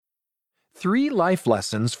Three Life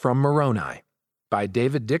Lessons from Moroni by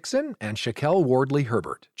David Dixon and Shaquille Wardley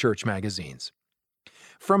Herbert, Church Magazines.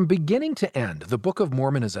 From beginning to end, the Book of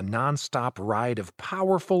Mormon is a nonstop ride of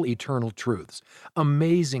powerful eternal truths,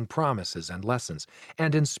 amazing promises and lessons,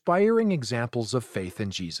 and inspiring examples of faith in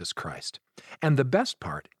Jesus Christ. And the best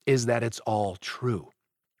part is that it's all true.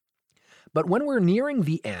 But when we're nearing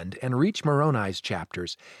the end and reach Moroni's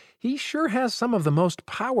chapters, he sure has some of the most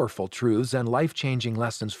powerful truths and life-changing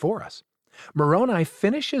lessons for us. Moroni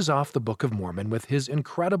finishes off the Book of Mormon with his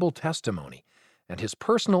incredible testimony and his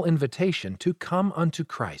personal invitation to come unto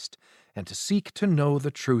Christ and to seek to know the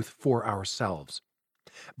truth for ourselves.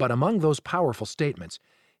 But among those powerful statements,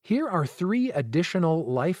 here are three additional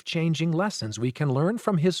life-changing lessons we can learn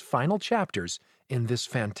from his final chapters in this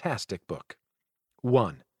fantastic book.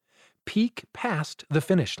 1. Peek past the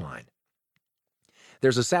finish line.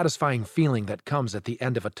 There's a satisfying feeling that comes at the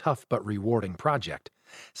end of a tough but rewarding project,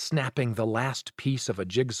 snapping the last piece of a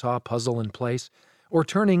jigsaw puzzle in place, or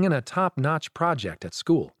turning in a top-notch project at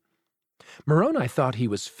school. Moroni thought he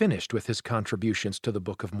was finished with his contributions to the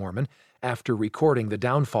Book of Mormon after recording the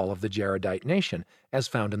downfall of the Jaredite nation, as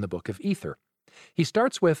found in the Book of Ether. He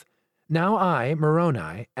starts with, "Now I,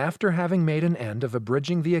 Moroni, after having made an end of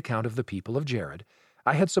abridging the account of the people of Jared,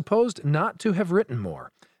 I had supposed not to have written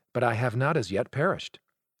more, but I have not as yet perished."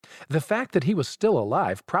 The fact that he was still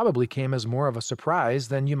alive probably came as more of a surprise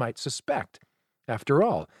than you might suspect. After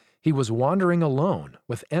all, he was wandering alone,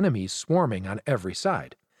 with enemies swarming on every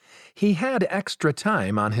side. He had extra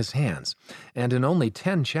time on his hands, and in only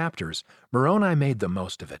 10 chapters, Moroni made the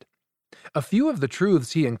most of it. A few of the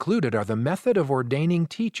truths he included are the method of ordaining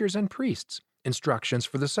teachers and priests, instructions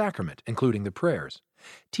for the sacrament, including the prayers,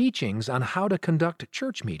 teachings on how to conduct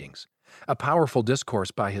church meetings, a powerful discourse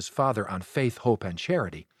by his father on faith, hope, and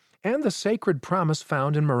charity, and the sacred promise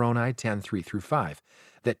found in Moroni 10:3-5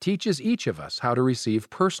 that teaches each of us how to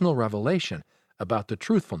receive personal revelation about the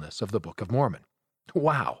truthfulness of the Book of Mormon.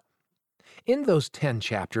 Wow! In those 10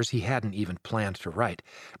 chapters he hadn't even planned to write,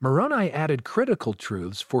 Moroni added critical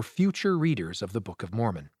truths for future readers of the Book of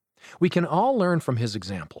Mormon. We can all learn from his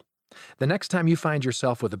example. The next time you find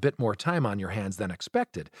yourself with a bit more time on your hands than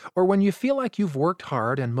expected, or when you feel like you've worked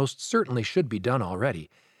hard and most certainly should be done already,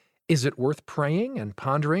 is it worth praying and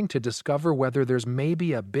pondering to discover whether there's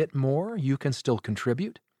maybe a bit more you can still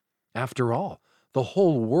contribute? After all, the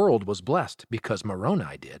whole world was blessed because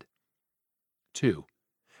Moroni did. 2.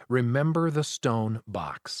 Remember the stone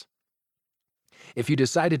box. If you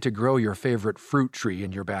decided to grow your favorite fruit tree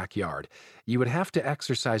in your backyard, you would have to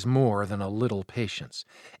exercise more than a little patience.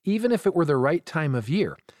 Even if it were the right time of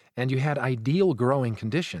year and you had ideal growing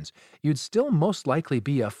conditions, you'd still most likely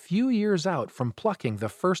be a few years out from plucking the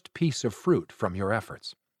first piece of fruit from your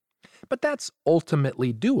efforts. But that's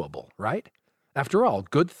ultimately doable, right? After all,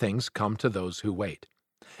 good things come to those who wait.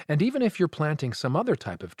 And even if you're planting some other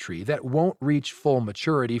type of tree that won't reach full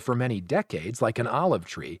maturity for many decades, like an olive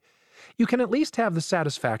tree, you can at least have the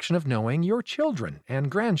satisfaction of knowing your children and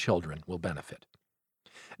grandchildren will benefit.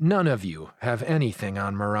 None of you have anything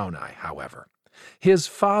on Moroni, however. His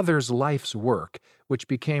father's life's work, which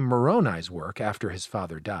became Moroni's work after his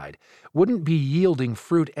father died, wouldn't be yielding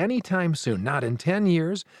fruit any time soon, not in 10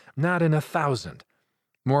 years, not in 1,000.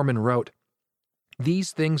 Mormon wrote,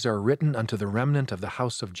 "These things are written unto the remnant of the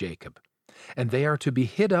house of Jacob, and they are to be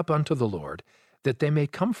hid up unto the Lord, that they may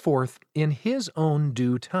come forth in his own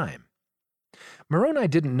due time." Moroni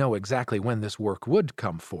didn't know exactly when this work would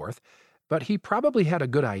come forth, but he probably had a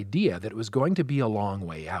good idea that it was going to be a long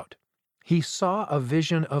way out. He saw a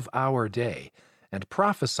vision of our day and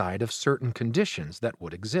prophesied of certain conditions that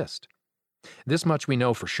would exist. This much we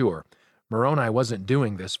know for sure. Moroni wasn't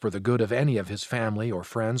doing this for the good of any of his family or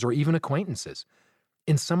friends or even acquaintances.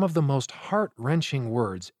 In some of the most heart-wrenching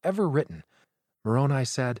words ever written, Moroni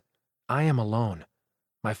said, "I am alone.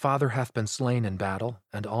 My father hath been slain in battle,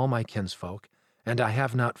 and all my kinsfolk, and I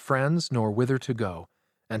have not friends nor whither to go,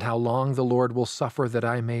 and how long the Lord will suffer that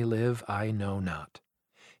I may live, I know not."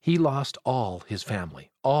 He lost all his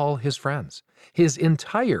family, all his friends, his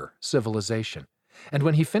entire civilization, and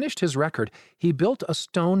when he finished his record, he built a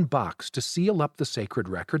stone box to seal up the sacred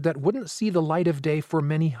record that wouldn't see the light of day for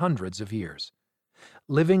many hundreds of years.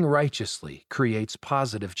 Living righteously creates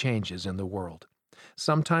positive changes in the world.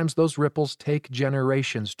 Sometimes those ripples take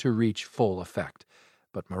generations to reach full effect,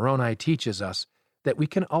 but Moroni teaches us that we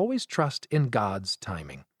can always trust in God's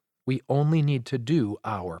timing. We only need to do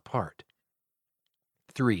our part.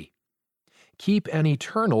 3. Keep an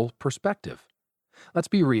eternal perspective. Let's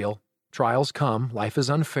be real. Trials come, life is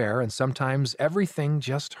unfair, and sometimes everything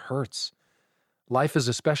just hurts. Life is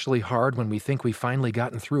especially hard when we think we've finally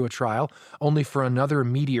gotten through a trial, only for another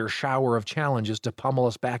meteor shower of challenges to pummel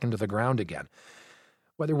us back into the ground again.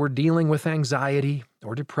 Whether we're dealing with anxiety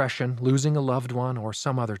or depression, losing a loved one, or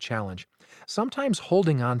some other challenge, sometimes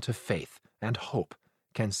holding on to faith and hope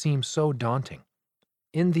can seem so daunting.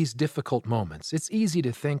 In these difficult moments, it's easy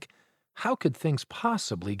to think, how could things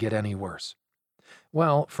possibly get any worse?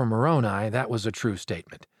 Well, for Moroni, that was a true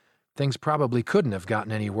statement. Things probably couldn't have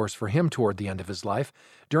gotten any worse for him toward the end of his life.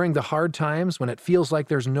 During the hard times when it feels like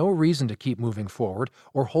there's no reason to keep moving forward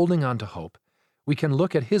or holding on to hope, we can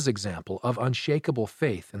look at his example of unshakable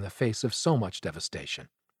faith in the face of so much devastation.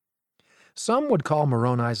 Some would call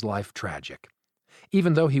Moroni's life tragic.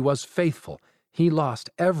 Even though he was faithful, he lost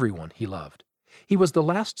everyone he loved. He was the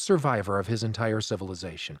last survivor of his entire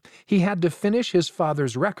civilization. He had to finish his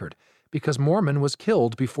father's record because Mormon was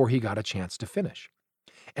killed before he got a chance to finish.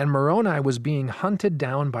 And Moroni was being hunted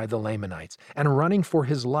down by the Lamanites and running for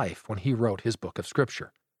his life when he wrote his book of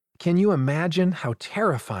Scripture. Can you imagine how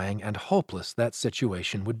terrifying and hopeless that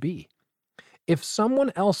situation would be? If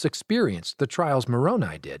someone else experienced the trials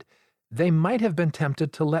Moroni did, they might have been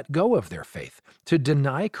tempted to let go of their faith, to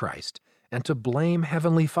deny Christ, and to blame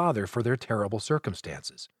Heavenly Father for their terrible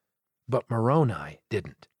circumstances. But Moroni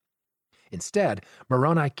didn't. Instead,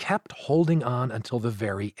 Moroni kept holding on until the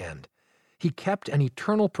very end. He kept an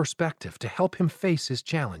eternal perspective to help him face his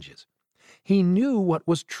challenges. He knew what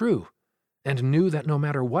was true, and knew that no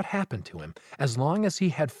matter what happened to him, as long as he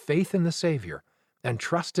had faith in the Savior and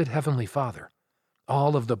trusted Heavenly Father,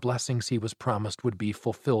 all of the blessings he was promised would be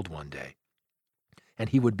fulfilled one day, and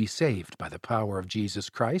he would be saved by the power of Jesus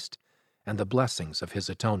Christ and the blessings of his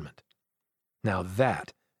atonement. Now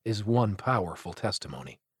that is one powerful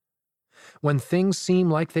testimony. When things seem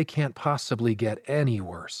like they can't possibly get any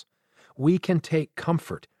worse, we can take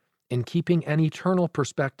comfort in keeping an eternal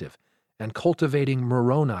perspective and cultivating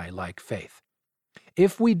Moroni-like faith.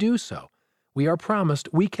 If we do so, we are promised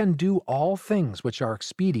we can do all things which are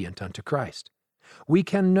expedient unto Christ. We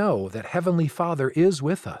can know that Heavenly Father is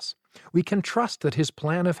with us. We can trust that His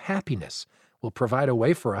plan of happiness will provide a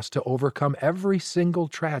way for us to overcome every single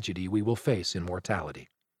tragedy we will face in mortality.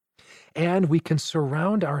 And we can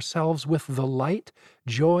surround ourselves with the light,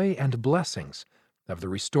 joy, and blessings of the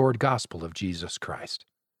restored gospel of Jesus Christ.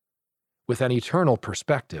 With an eternal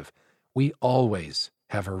perspective, we always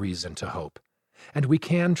have a reason to hope, and we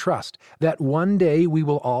can trust that one day we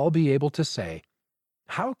will all be able to say,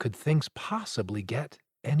 how could things possibly get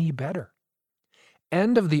any better?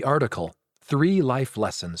 End of the article, 3 Life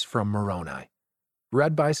Lessons from Moroni.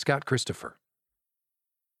 Read by Scott Christopher.